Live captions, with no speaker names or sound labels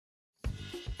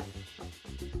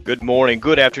Good morning,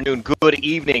 good afternoon, good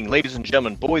evening, ladies and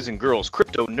gentlemen, boys and girls,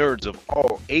 crypto nerds of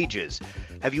all ages.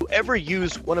 Have you ever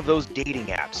used one of those dating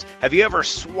apps? Have you ever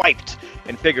swiped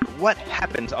and figured what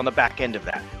happens on the back end of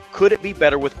that? Could it be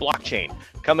better with blockchain?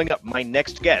 Coming up, my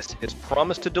next guest has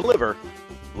promised to deliver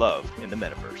love in the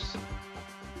metaverse.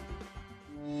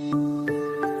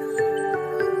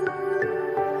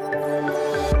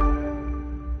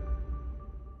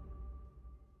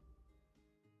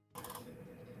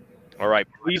 All right,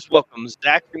 please welcome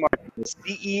Zachary Martin, the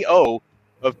CEO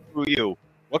of TruYou.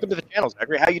 Welcome to the channel,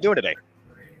 Zachary. How are you doing today?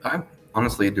 I'm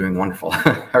honestly doing wonderful.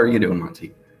 How are you doing,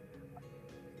 Monty?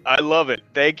 I love it.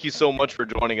 Thank you so much for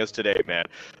joining us today, man.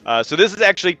 So this is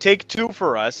actually take two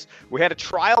for us. We had a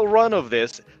trial run of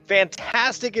this.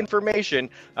 Fantastic information,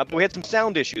 but we had some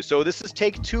sound issues. So this is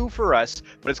take two for us,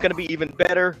 but it's going to be even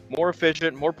better, more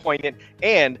efficient, more poignant.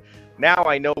 And now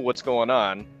I know what's going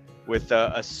on with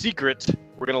a secret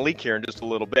we're going to leak here in just a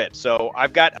little bit. So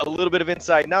I've got a little bit of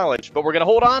inside knowledge, but we're going to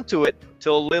hold on to it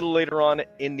till a little later on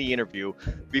in the interview.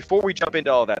 Before we jump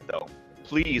into all that, though,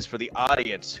 please, for the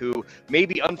audience who may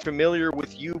be unfamiliar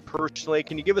with you personally,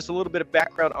 can you give us a little bit of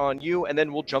background on you, and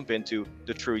then we'll jump into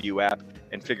the TruYou app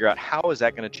and figure out how is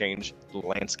that going to change the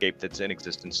landscape that's in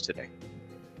existence today?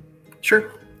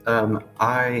 Sure.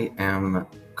 I am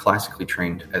classically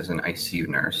trained as an ICU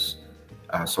nurse.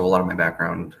 So a lot of my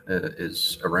background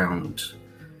is around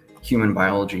human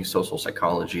biology, social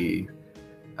psychology,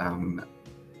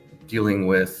 dealing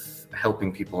with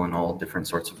helping people in all different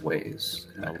sorts of ways.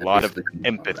 A lot of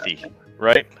empathy,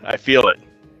 right? I feel it.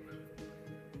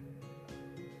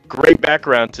 Great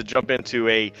background to jump into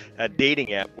a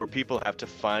dating app where people have to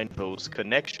find those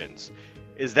connections.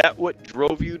 Is that what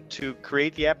drove you to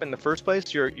create the app in the first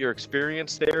place, your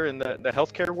experience there in the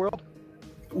healthcare world?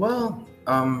 Well,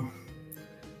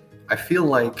 I feel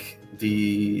like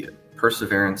the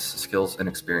perseverance, skills, and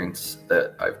experience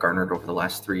that I've garnered over the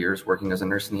last 3 years working as a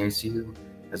nurse in the ICU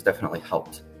has definitely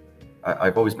helped.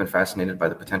 I've always been fascinated by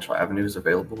the potential avenues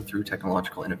available through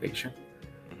technological innovation.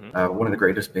 One of the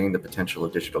greatest being the potential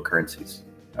of digital currencies,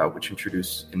 which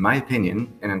introduce, in my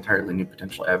opinion, an entirely new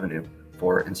potential avenue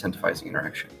for incentivizing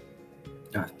interaction.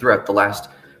 Throughout the last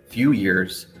few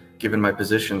years, given my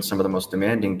position, some of the most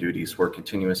demanding duties were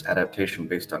continuous adaptation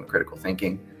based on critical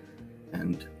thinking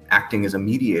and acting as a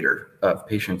mediator of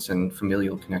patients and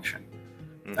familial connection.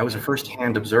 I was a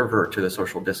first-hand observer to the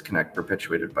social disconnect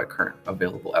perpetuated by current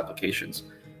available applications,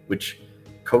 which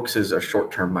coaxes a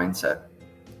short-term mindset.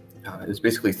 It was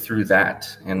basically through that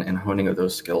and honing of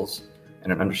those skills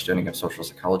and an understanding of social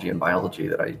psychology and biology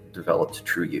that I developed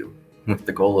TruYou, with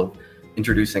the goal of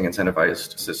introducing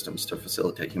incentivized systems to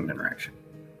facilitate human interaction.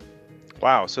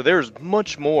 Wow, so there's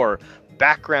much more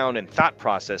background and thought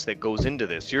process that goes into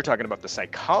this. You're talking about the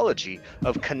psychology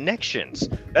of connections.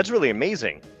 That's really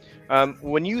amazing.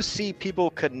 When you see people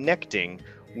connecting,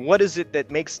 what is it that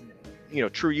makes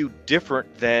TruYou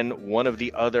different than one of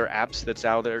the other apps that's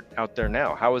out there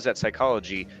now? How is that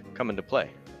psychology come into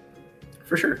play?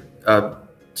 For sure.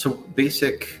 So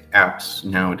basic apps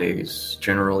nowadays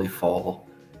generally fall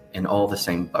in all the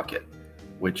same bucket,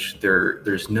 which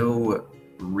there's no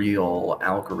real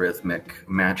algorithmic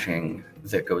matching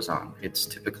that goes on. It's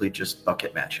typically just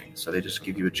bucket matching. So they just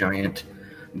give you a giant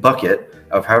bucket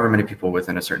of however many people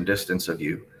within a certain distance of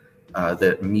you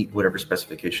that meet whatever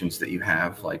specifications that you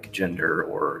have, like gender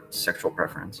or sexual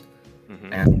preference,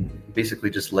 and basically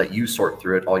just let you sort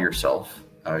through it all yourself.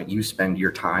 You spend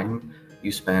your time,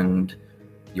 you spend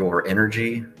your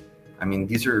energy. I mean,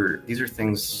 these are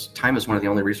things. Time is one of the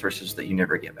only resources that you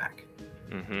never get back.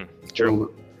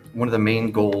 True. So one of the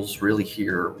main goals really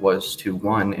here was to,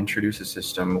 one, introduce a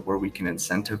system where we can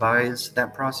incentivize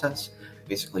that process,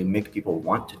 basically make people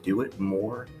want to do it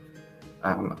more,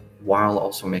 while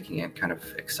also making it kind of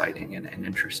exciting and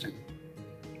interesting.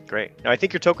 Great. Now, I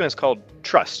think your token is called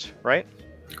Trust, right?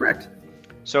 Correct.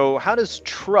 So how does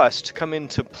trust come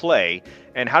into play,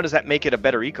 and how does that make it a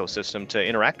better ecosystem to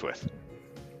interact with?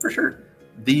 For sure.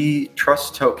 The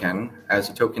Trust token, as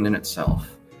a token in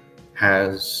itself,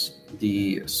 has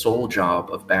the sole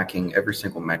job of backing every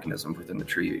single mechanism within the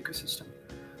TruYou ecosystem.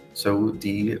 So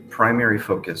the primary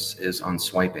focus is on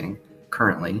swiping.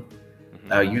 Currently,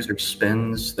 a user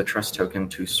spends the Trust token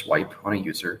to swipe on a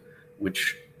user,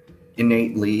 which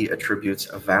innately attributes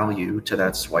a value to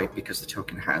that swipe because the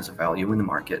token has a value in the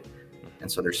market. And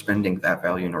so they're spending that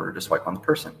value in order to swipe on the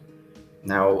person.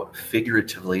 Now,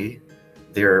 figuratively,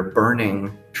 they're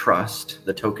burning trust,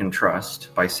 the token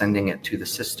trust, by sending it to the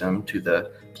system, to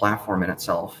the platform in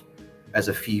itself, as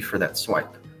a fee for that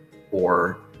swipe,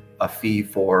 or a fee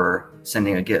for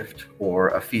sending a gift, or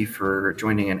a fee for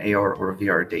joining an AR or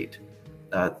VR date.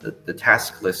 the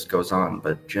task list goes on,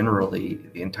 but generally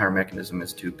the entire mechanism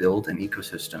is to build an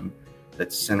ecosystem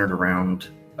that's centered around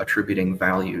attributing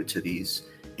value to these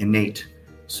innate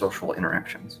social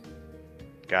interactions.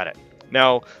 Got it.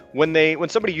 Now, when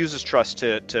somebody uses trust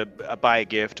to buy a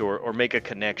gift or make a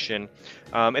connection,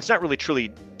 it's not really truly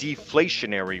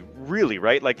deflationary, really,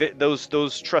 right? Like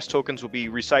those trust tokens will be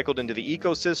recycled into the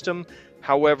ecosystem.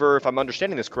 However, if I'm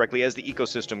understanding this correctly, as the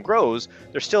ecosystem grows,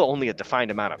 there's still only a defined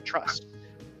amount of trust,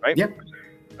 right? Yep.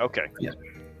 Okay. Yeah.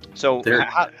 So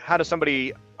how does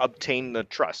somebody obtain the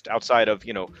trust outside of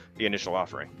the initial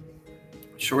offering?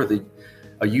 Sure.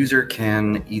 A user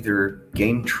can either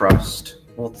gain trust.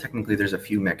 Well, technically, there's a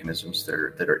few mechanisms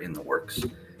that are in the works.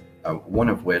 One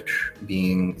of which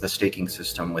being the staking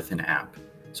system within an app.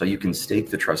 So you can stake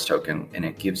the trust token, and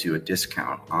it gives you a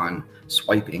discount on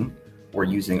swiping or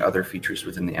using other features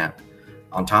within the app.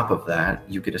 On top of that,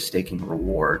 you get a staking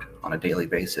reward on a daily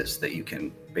basis that you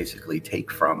can basically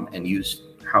take from and use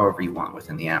however you want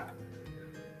within the app.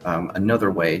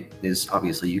 Another way is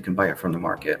obviously you can buy it from the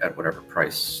market at whatever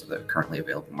price the currently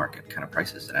available market kind of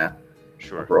prices it at.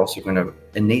 Sure. We're also going to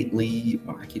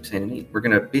I keep saying innate, we're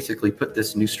going to basically put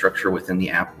this new structure within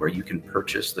the app where you can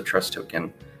purchase the trust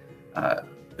token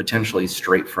potentially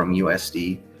straight from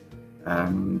USD.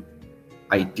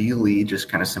 Ideally, just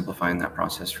kind of simplifying that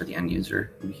process for the end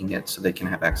user, making it so they can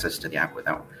have access to the app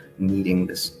without needing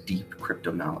this deep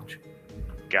crypto knowledge.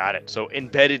 Got it. So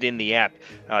embedded in the app,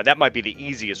 that might be the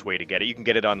easiest way to get it. You can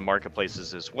get it on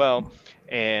marketplaces as well,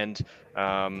 and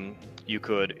you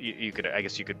could I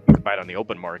guess you could buy it on the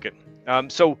open market.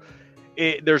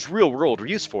 There's real world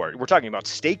use for it. We're talking about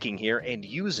staking here and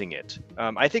using it.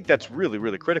 I think that's really,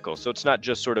 really critical. So it's not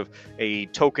just sort of a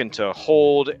token to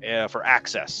hold for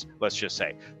access, let's just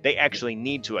say. They actually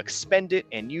need to expend it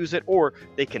and use it, or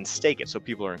they can stake it. So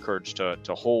people are encouraged to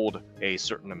hold a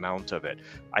certain amount of it.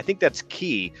 I think that's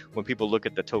key when people look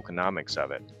at the tokenomics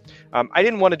of it. I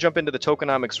didn't want to jump into the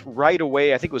tokenomics right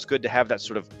away. I think it was good to have that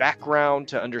sort of background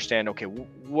to understand, okay,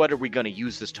 what are we going to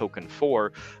use this token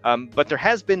for? But there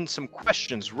has been some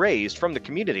questions raised from the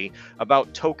community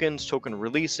about tokens, token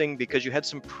releasing, because you had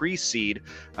some pre-seed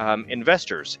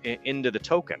investors into the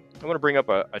token. I want to bring up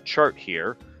a chart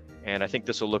here, and I think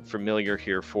this will look familiar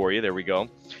here for you. There we go.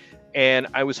 And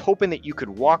I was hoping that you could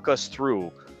walk us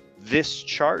through this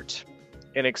chart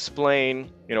and explain,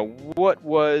 what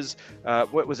was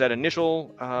that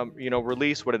initial,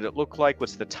 release? What did it look like?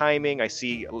 What's the timing? I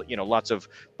see, lots of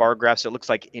bar graphs. It looks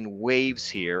like in waves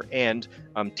here, and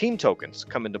team tokens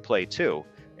come into play too.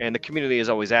 And the community is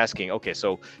always asking, okay,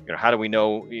 so how do we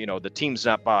know the team's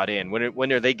not bought in?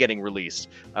 When are they getting released?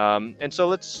 And so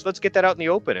let's get that out in the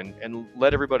open and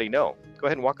let everybody know. Go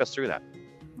ahead and walk us through that.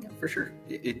 Yeah, for sure.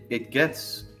 It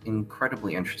gets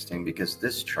incredibly interesting because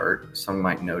this chart, some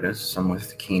might notice, some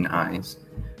with keen eyes,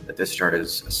 that this chart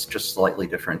is just slightly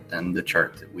different than the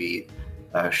chart that we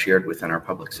shared within our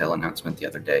public sale announcement the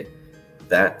other day.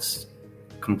 That's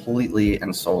completely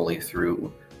and solely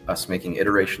through us making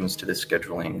iterations to this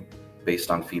scheduling based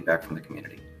on feedback from the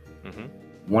community. Mm-hmm.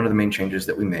 One of the main changes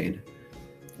that we made,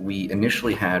 we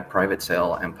initially had private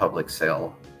sale and public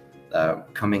sale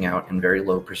coming out in very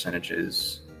low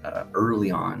percentages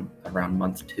early on, around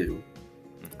month 2.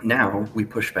 Now we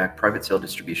push back private sale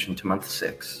distribution to month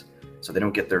 6, so they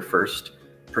don't get their first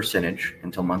percentage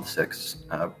until month 6.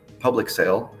 Public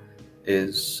sale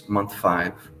is month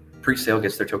 5. Pre-sale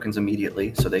gets their tokens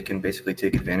immediately, so they can basically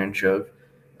take advantage of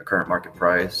the current market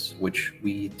price, which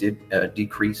we did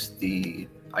decrease the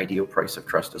IDO price of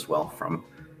trust as well from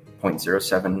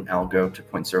 0.07 algo to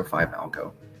 0.05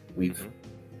 algo. We've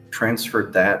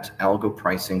transferred that algo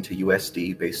pricing to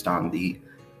USD based on the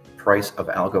price of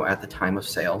algo at the time of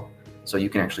sale. So you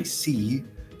can actually see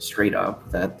straight up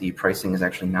that the pricing is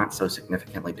actually not so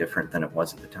significantly different than it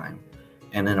was at the time.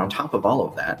 And then on top of all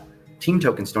of that, team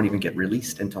tokens don't even get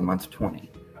released until month 20.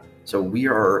 So we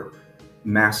are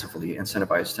massively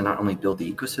incentivized to not only build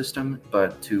the ecosystem,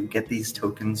 but to get these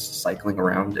tokens cycling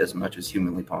around as much as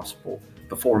humanly possible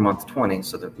before month 20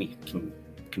 so that we can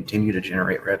continue to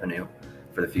generate revenue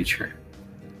for the future.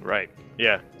 Right.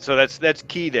 Yeah. So that's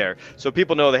key there. So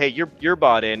people know that, hey, you're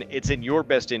bought in. It's in your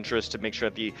best interest to make sure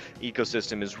that the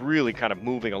ecosystem is really kind of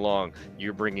moving along.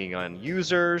 You're bringing on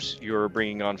users. You're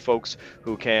bringing on folks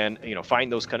who can,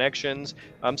 find those connections.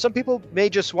 Some people may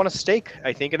just want to stake,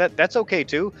 I think, and that's okay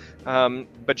too.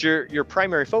 But your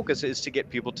primary focus is to get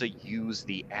people to use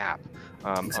the app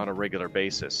on a regular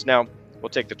basis. Now, we'll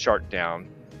take the chart down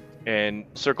and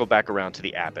circle back around to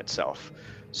the app itself.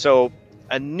 So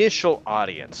initial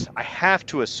audience, I have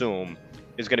to assume,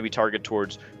 is going to be targeted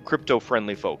towards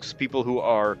crypto-friendly folks, people who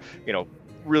are,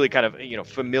 really kind of,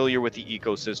 familiar with the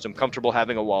ecosystem, comfortable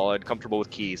having a wallet, comfortable with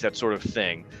keys, that sort of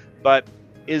thing. But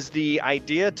is the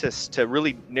idea to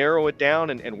really narrow it down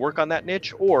and work on that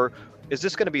niche, or is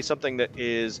this going to be something that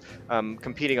is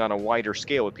competing on a wider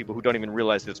scale with people who don't even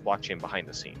realize that it's blockchain behind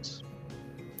the scenes?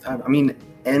 I mean,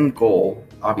 end goal,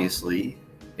 obviously,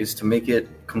 is to make it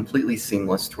completely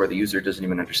seamless to where the user doesn't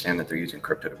even understand that they're using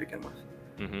crypto to begin with.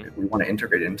 We want to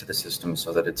integrate it into the system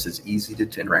so that it's as easy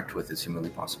to interact with as humanly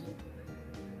possible.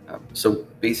 So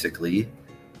basically,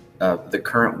 the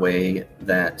current way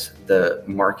that the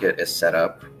market is set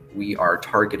up, we are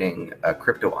targeting a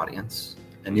crypto audience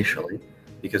initially,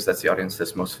 because that's the audience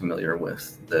that's most familiar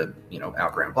with the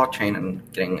Algorand blockchain and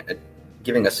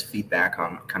giving us feedback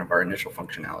on kind of our initial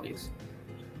functionalities.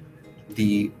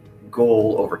 The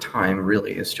goal over time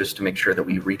really is just to make sure that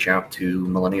we reach out to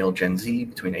millennial Gen Z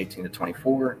between 18 to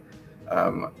 24.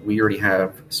 We already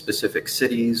have specific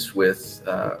cities with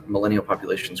millennial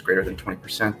populations greater than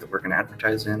 20% that we're going to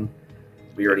advertise in.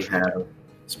 We already have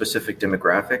specific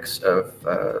demographics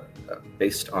of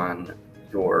based on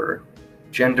your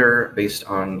gender, based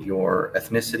on your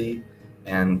ethnicity,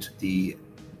 and the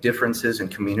differences in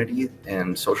community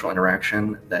and social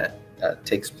interaction that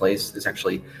takes place.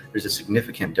 There's a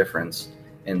significant difference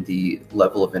in the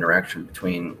level of interaction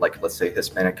between, like, let's say,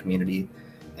 Hispanic community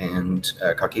and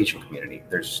Caucasian community.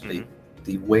 There's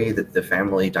the way that the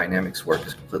family dynamics work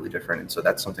is completely different. And so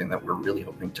that's something that we're really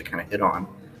hoping to kind of hit on,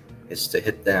 is to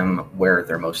hit them where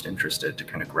they're most interested, to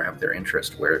kind of grab their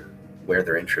interest where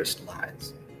their interest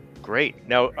lies. Great.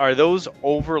 Now, are those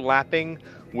overlapping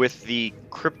with the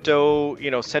crypto,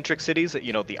 centric cities,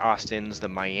 the Austins, the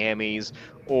Miamis,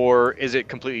 or is it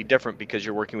completely different because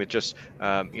you're working with just,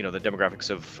 the demographics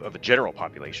of a general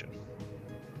population?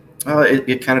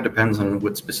 It kind of depends on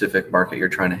what specific market you're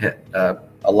trying to hit.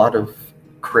 A lot of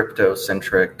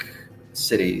crypto-centric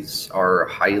cities are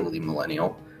highly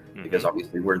millennial, because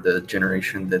obviously we're the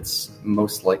generation that's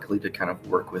most likely to kind of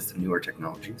work with newer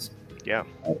technologies. Yeah.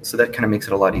 So that kind of makes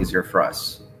it a lot easier for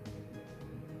us.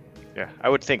 Yeah, I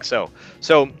would think so.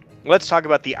 So let's talk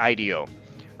about the IDO.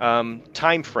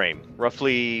 Time frame,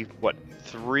 roughly,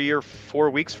 3 or 4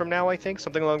 weeks from now, I think,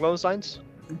 something along those lines?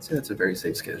 I'd say that's a very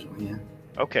safe schedule, yeah.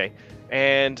 Okay.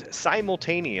 And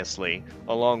simultaneously,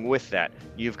 along with that,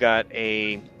 you've got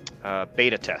a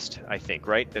beta test, I think,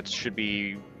 right? That should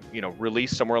be,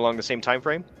 released somewhere along the same time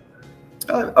frame?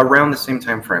 Around the same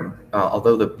time frame,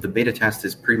 although the beta test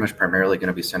is pretty much primarily going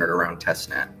to be centered around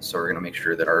testnet. So we're going to make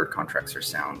sure that our contracts are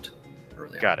sound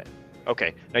early on. Got it.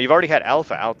 Okay. Now, you've already had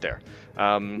alpha out there.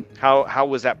 How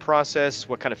was that process?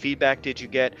 What kind of feedback did you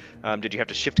get? Did you have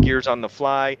to shift gears on the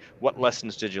fly? What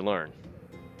lessons did you learn?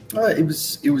 It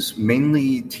was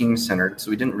mainly team-centered,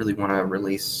 so we didn't really want to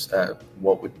release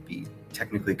what would be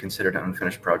technically considered an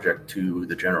unfinished project to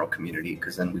the general community,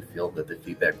 because then we feel that the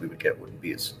feedback we would get wouldn't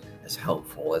be as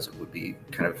helpful as it would be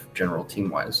kind of general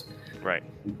team-wise. Right.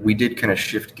 We did kind of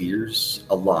shift gears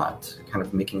a lot, kind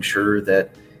of making sure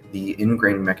that the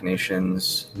ingrained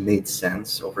machinations made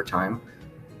sense over time.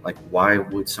 Like, why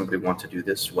would somebody want to do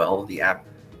this? Well, the app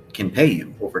can pay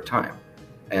you over time.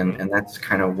 And that's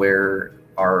kind of where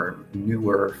our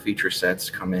newer feature sets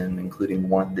come in, including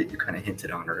one that you kind of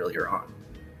hinted on earlier on.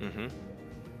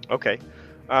 Okay.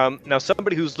 Now,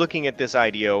 somebody who's looking at this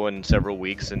IDO in several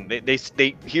weeks, and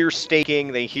they hear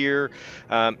staking, they hear,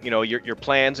 your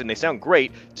plans, and they sound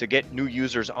great to get new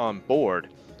users on board.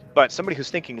 But somebody who's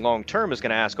thinking long term is going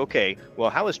to ask, okay, well,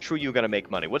 how is TruYou going to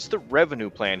make money? What's the revenue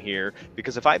plan here?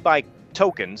 Because if I buy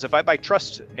tokens, if I buy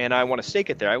trust and I want to stake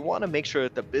it there, I want to make sure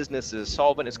that the business is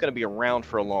solvent. It's going to be around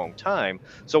for a long time.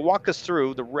 So walk us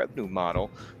through the revenue model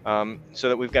so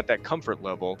that we've got that comfort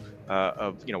level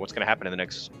of what's going to happen in the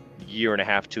next year and a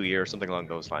half, 2 years, something along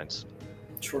those lines.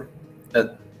 Sure.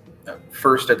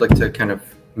 First, I'd like to kind of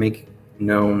make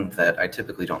known that I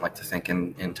typically don't like to think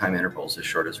in time intervals as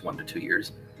short as 1 to 2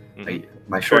 years.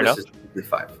 My shortest is typically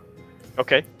 5.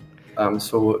 Okay.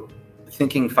 So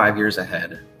thinking 5 years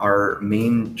ahead, our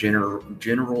main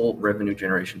general revenue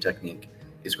generation technique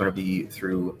is going to be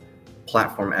through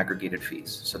platform aggregated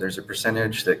fees. So there's a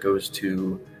percentage that goes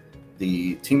to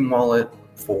the team wallet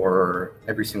for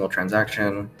every single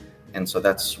transaction. And so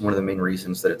that's one of the main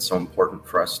reasons that it's so important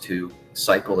for us to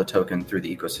cycle the token through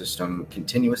the ecosystem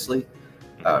continuously.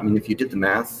 If you did the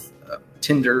math,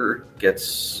 Tinder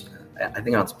gets, I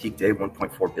think on its peak day,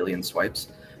 1.4 billion swipes.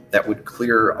 That would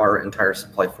clear our entire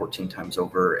supply 14 times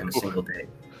over in a single day.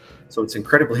 So it's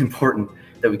incredibly important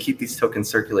that we keep these tokens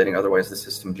circulating, otherwise the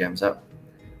system jams up.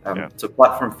 So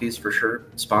platform fees for sure.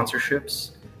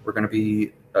 Sponsorships, we're going to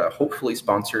be hopefully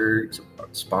sponsored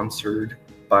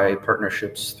by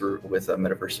partnerships with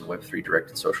Metaverse and Web3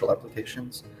 directed social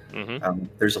applications. Mm-hmm.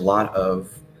 There's a lot of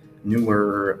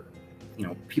newer,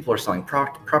 people are selling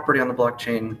property on the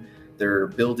blockchain. They're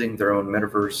building their own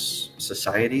metaverse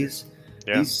societies.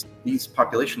 Yeah. These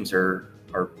populations are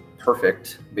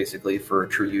perfect, basically, for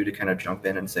TruYou to kind of jump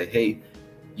in and say, hey,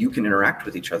 you can interact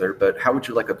with each other, but how would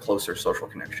you like a closer social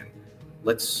connection?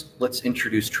 Let's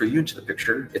introduce TruYou into the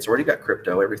picture. It's already got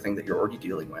crypto, everything that you're already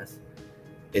dealing with.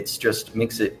 It's just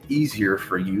makes it easier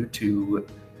for you to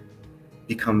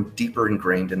become deeper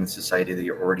ingrained in the society that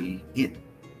you're already in.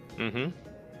 Mm-hmm.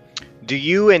 Do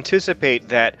you anticipate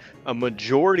that a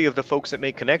majority of the folks that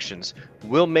make connections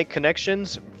will make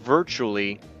connections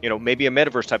virtually, maybe a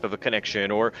metaverse type of a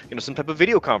connection, or, some type of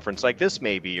video conference like this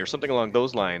maybe, or something along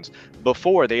those lines,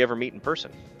 before they ever meet in person?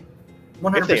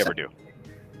 100%. If they ever do.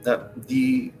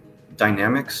 The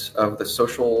dynamics of the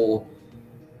social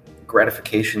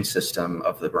gratification system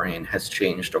of the brain has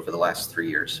changed over the last 3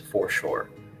 years, for sure.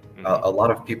 A lot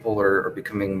of people are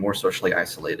becoming more socially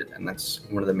isolated, and that's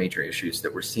one of the major issues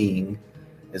that we're seeing,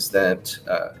 is that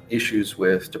issues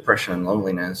with depression and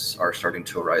loneliness are starting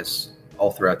to arise all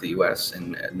throughout the U.S.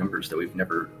 in numbers that we've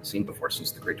never seen before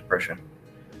since the Great Depression.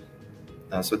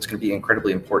 So it's going to be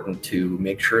incredibly important to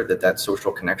make sure that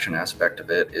social connection aspect of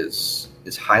it is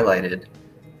highlighted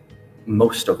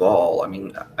most of all. I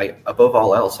mean, above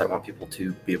all else, I want people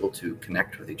to be able to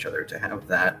connect with each other, to have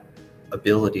that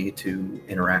ability to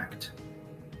interact.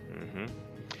 Mm-hmm.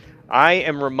 I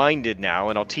am reminded now,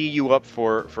 and I'll tee you up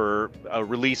for a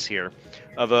release here,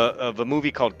 of a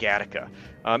movie called Gattaca,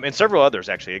 and several others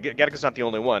actually. Gattaca's not the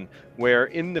only one, where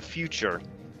in the future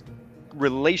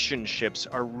relationships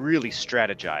are really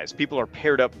strategized. People are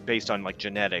paired up based on like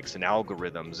genetics and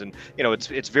algorithms, and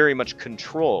it's very much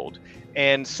controlled.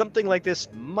 And something like this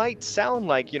might sound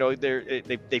like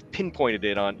they've pinpointed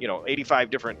it on 85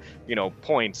 different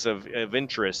points of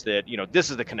interest that this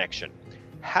is the connection.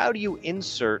 How do you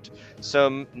insert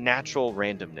some natural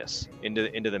randomness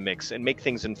into the mix and make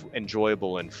things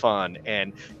enjoyable and fun,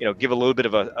 and give a little bit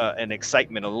of an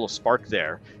excitement, a little spark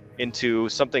there into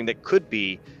something that could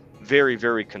be very,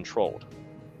 very controlled?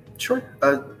 Sure.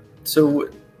 So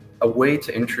a way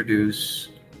to introduce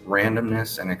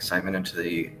randomness and excitement into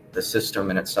the system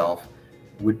in itself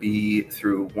would be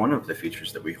through one of the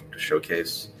features that we hope to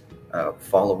showcase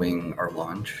following our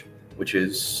launch, which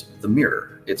is the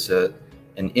mirror. It's an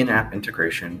in-app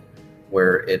integration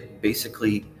where it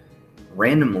basically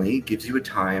randomly gives you a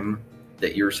time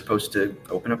that you're supposed to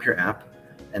open up your app.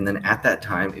 And then at that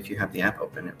time, if you have the app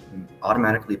open, it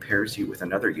automatically pairs you with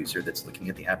another user that's looking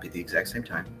at the app at the exact same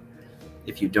time.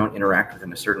 If you don't interact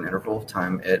within a certain interval of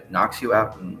time, it knocks you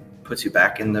out and puts you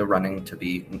back in the running to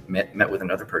be met with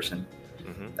another person.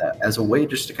 Mm-hmm. As a way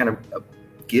just to kind of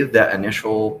give that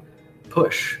initial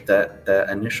push, that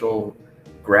initial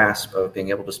grasp of being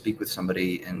able to speak with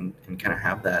somebody and kind of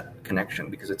have that connection,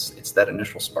 because it's that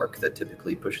initial spark that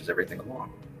typically pushes everything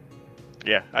along.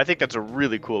 Yeah, I think that's a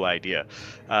really cool idea.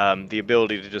 The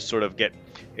ability to just sort of get,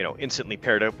 instantly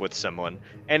paired up with someone,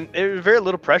 and there's very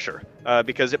little pressure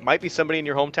because it might be somebody in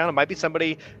your hometown, it might be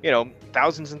somebody,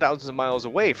 thousands and thousands of miles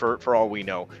away for all we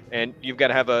know, and you've got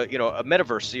to have a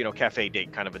metaverse, cafe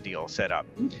date kind of a deal set up.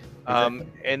 Exactly.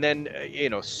 And then,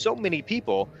 so many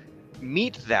people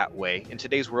meet that way in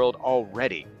today's world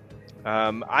already.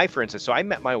 For instance, I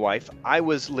met my wife. I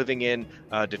was living in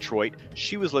Detroit.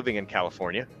 She was living in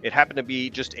California. It happened to be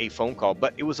just a phone call,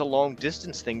 but it was a long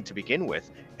distance thing to begin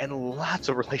with. And lots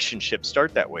of relationships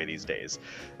start that way these days.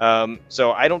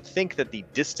 So I don't think that the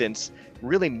distance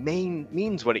really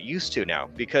means what it used to now,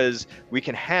 because we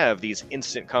can have these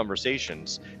instant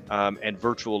conversations and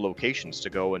virtual locations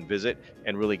to go and visit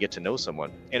and really get to know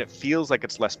someone. And it feels like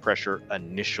it's less pressure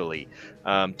initially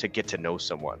to get to know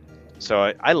someone.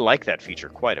 So I like that feature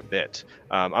quite a bit.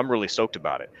 I'm really stoked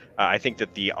about it. I think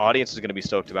that the audience is going to be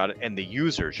stoked about it, and the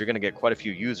users, you're going to get quite a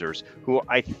few users who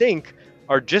I think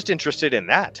are just interested in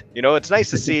that. It's nice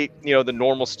to see, the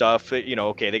normal stuff,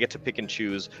 okay, they get to pick and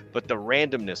choose, but the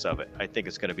randomness of it, I think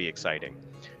is going to be exciting.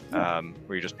 Where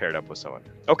you're just paired up with someone.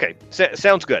 Okay,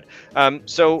 sounds good.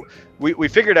 So we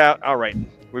figured out, all right,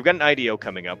 we've got an IDO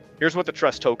coming up. Here's what the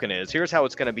trust token is. Here's how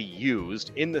it's going to be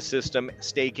used in the system,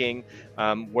 staking,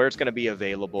 where it's going to be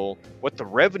available, what the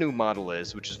revenue model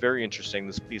is, which is very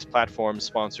interesting, these platforms,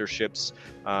 sponsorships,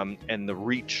 and the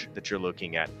reach that you're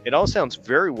looking at. It all sounds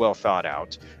very well thought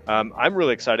out. I'm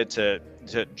really excited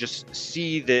to just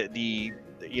see the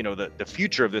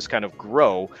future of this kind of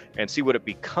grow and see what it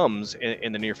becomes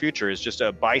in the near future. Is just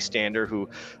a bystander who,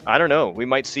 I don't know, we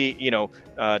might see,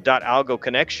 .algo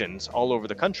connections all over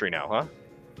the country now, huh?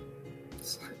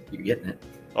 You're getting it.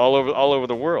 all over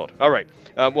the world. All right.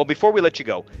 Well, before we let you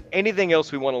go, anything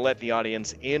else we want to let the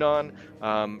audience in on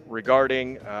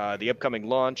regarding the upcoming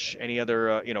launch? Any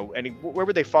other, where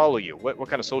would they follow you? What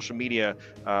kind of social media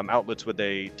outlets would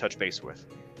they touch base with?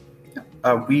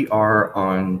 We are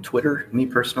on Twitter, me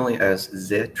personally, as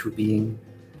Ze Trubing.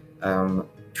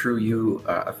 TruYou,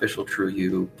 official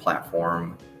TruYou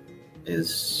platform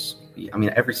is,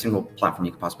 every single platform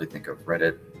you can possibly think of: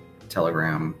 Reddit,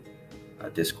 Telegram,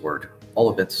 Discord. All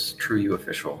of it's TruYou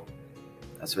official.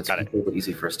 So it's incredibly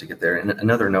easy for us to get there. And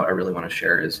another note I really want to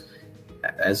share is,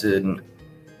 as in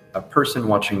a person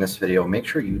watching this video, make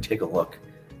sure you take a look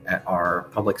at our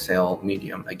public sale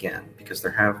medium again, because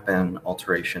there have been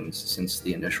alterations since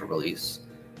the initial release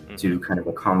to kind of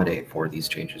accommodate for these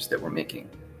changes that we're making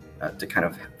to kind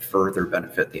of further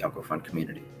benefit the Algofund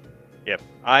community. Yep.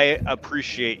 I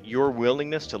appreciate your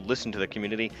willingness to listen to the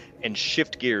community and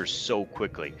shift gears so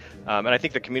quickly. And I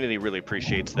think the community really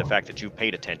appreciates the fact that you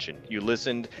paid attention. You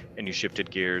listened and you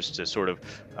shifted gears to sort of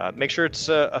make sure it's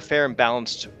a fair and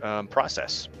balanced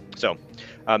process. So,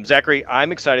 Zachary,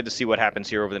 I'm excited to see what happens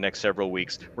here over the next several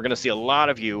weeks. We're going to see a lot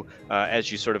of you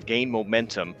as you sort of gain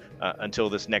momentum until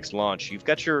this next launch. You've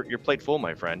got your plate full,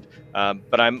 my friend.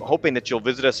 But I'm hoping that you'll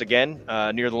visit us again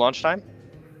near the launch time.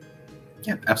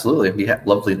 Yeah, absolutely. It'd be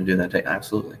lovely to do that day.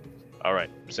 Absolutely. All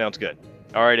right. Sounds good.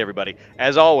 All right, everybody.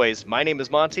 As always, my name is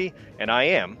Monty, and I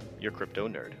am your crypto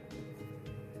nerd.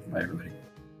 Bye, everybody.